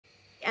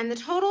and the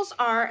totals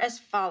are as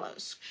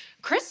follows.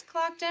 Chris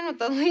clocked in with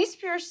the least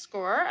pure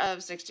score of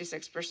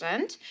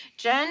 66%.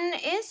 Jen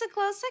is a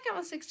close second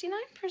with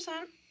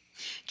 69%.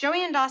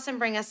 Joey and Dawson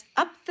bring us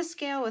up the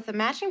scale with a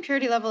matching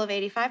purity level of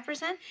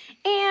 85%,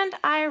 and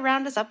I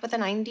round us up with a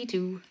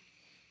 92.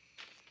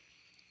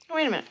 Oh,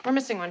 wait a minute. We're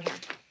missing one here.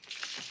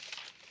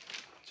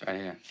 It's right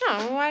here.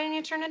 Oh, why didn't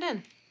you turn it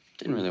in?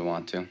 Didn't really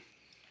want to.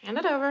 Hand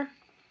it over.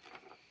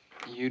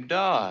 You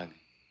dog.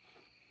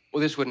 Well,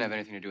 this wouldn't have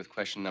anything to do with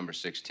question number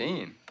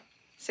 16.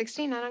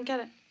 16, I don't get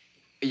it.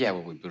 Yeah,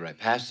 well, we blew right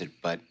past it,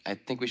 but I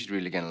think we should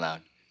read it again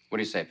aloud. What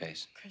do you say,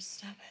 Pace? Chris,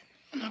 stop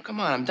it. Oh, no, come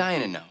on. I'm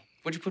dying to know.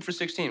 What'd you put for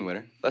 16,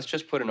 Witter? Let's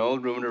just put an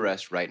old rumor to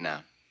rest right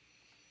now.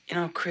 You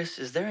know, Chris,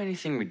 is there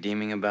anything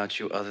redeeming about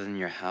you other than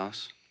your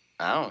house?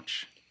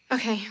 Ouch.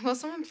 Okay, will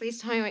someone please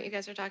tell me what you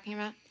guys are talking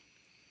about?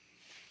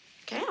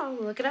 Okay, I'll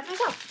look it up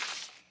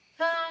myself.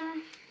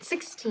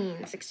 16.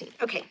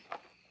 Okay.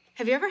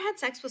 Have you ever had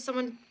sex with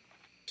someone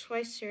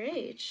twice your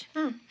age?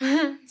 Huh.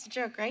 It's a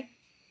joke, right?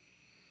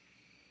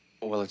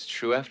 Well, it's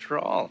true after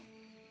all.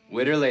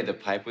 Witter laid the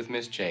pipe with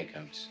Miss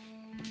Jacobs.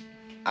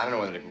 I don't know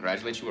whether to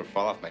congratulate you or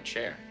fall off my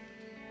chair.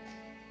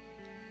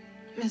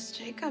 Miss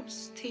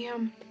Jacobs, the,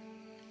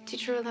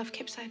 teacher who left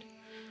Cape Side.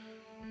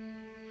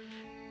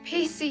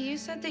 Pacey, you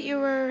said that you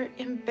were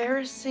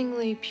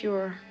embarrassingly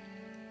pure.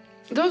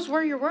 Those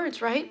were your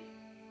words, right?